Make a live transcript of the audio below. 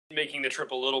making the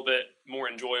trip a little bit more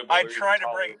enjoyable. I try to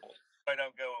bring. I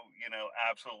don't go,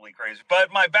 absolutely crazy.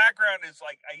 But my background is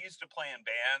like I used to play in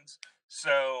bands,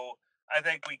 so I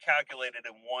think we calculated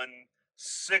in 1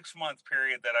 6-month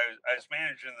period that I was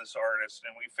managing this artist,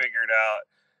 and we figured out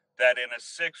that in a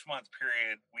 6-month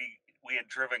period we had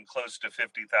driven close to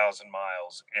 50,000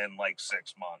 miles in like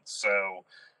 6 months. So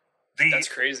that's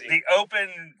crazy. The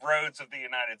open roads of the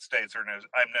United States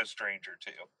I'm no stranger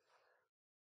to.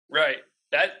 Right.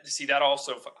 I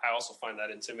also find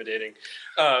that intimidating.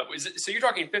 So you're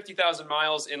talking 50,000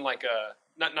 miles in like a,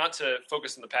 not to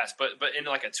focus on the past, but in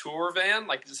like a tour van,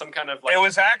 like some kind of like. It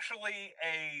was actually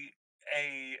a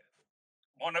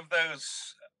one of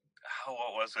those.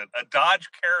 What was it? A Dodge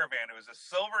Caravan. It was a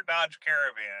silver Dodge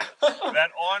Caravan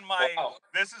that on my. Wow.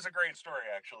 This is a great story,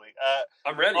 actually.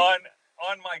 I'm ready.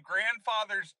 On my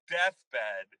grandfather's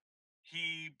deathbed,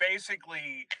 he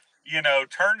basically,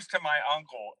 turns to my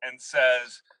uncle and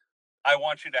says, I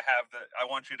want you to have the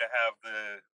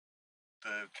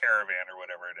caravan or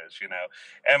whatever it is,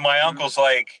 And my uncle's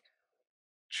like,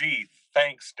 gee,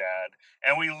 thanks, Dad.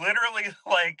 And we literally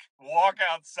like walk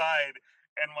outside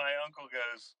and my uncle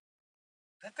goes,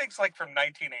 that thing's like from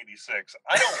 1986.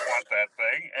 I don't want that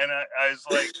thing. And I was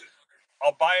like,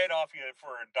 I'll buy it off you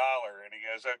for $1. And he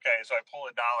goes, okay. So I pull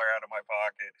 $1 out of my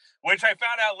pocket, which I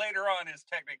found out later on is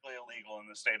technically illegal in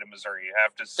the state of Missouri. You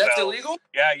have to sell. That's illegal?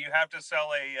 Yeah, you have to sell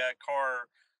a car.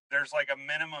 There's like a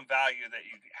minimum value that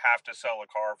you have to sell a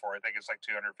car for. I think it's like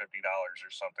 $250 or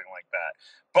something like that.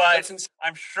 But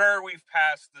I'm sure we've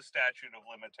passed the statute of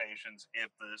limitations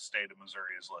if the state of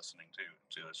Missouri is listening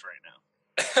to us right now.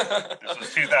 This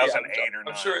was 2008 or 9.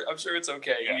 I'm sure it's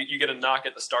okay. Yeah. You get a knock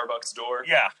at the Starbucks door.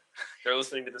 Yeah. They're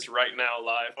listening to this right now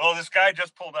live. Well, this guy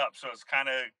just pulled up, so it's kind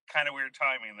of weird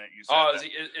timing that you said. Oh,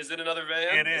 is it another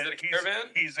van? It is. Is it a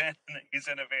caravan? He's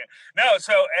in a van. No,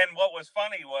 and what was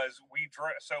funny was we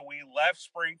left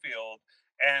Springfield,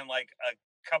 and like a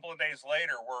couple of days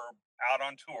later, we're out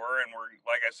on tour, and we're,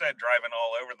 like I said, driving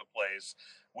all over the place.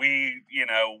 We,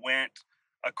 went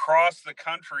across the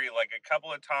country like a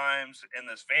couple of times in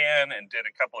this van and did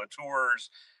a couple of tours,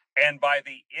 and by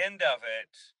the end of it.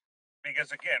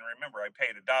 Because again, remember, I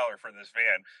paid $1 for this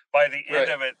van. By the end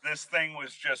of it, this thing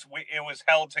was it was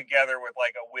held together with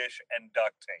like a wish and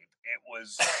duct tape. It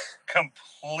was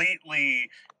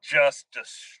completely just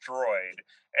destroyed.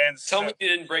 And tell me you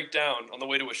didn't break down on the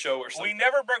way to a show or something. We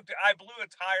never broke. I blew a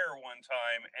tire one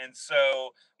time, and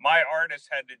so my artist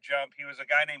had to jump. He was a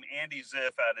guy named Andy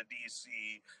Ziff out of DC,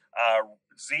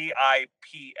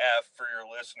 ZIPF for your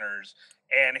listeners,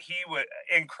 and he was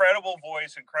incredible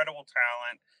voice, incredible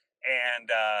talent. And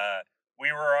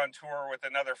we were on tour with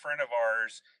another friend of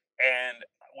ours, and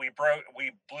I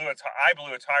blew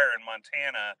a tire in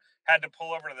Montana, had to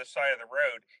pull over to the side of the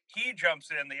road. He jumps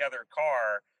in the other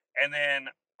car, and then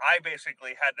I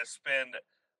basically had to spend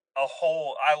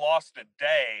I lost a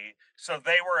day. So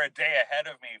they were a day ahead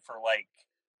of me for like,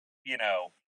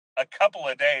 a couple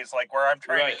of days, like where I'm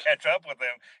trying to catch up with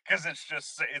them. Cause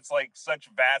it's like such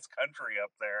vast country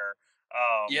up there.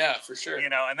 Yeah, for sure.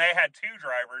 And they had 2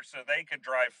 drivers, so they could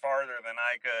drive farther than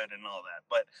I could and all that.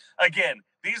 But again,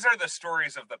 these are the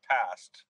stories of the past.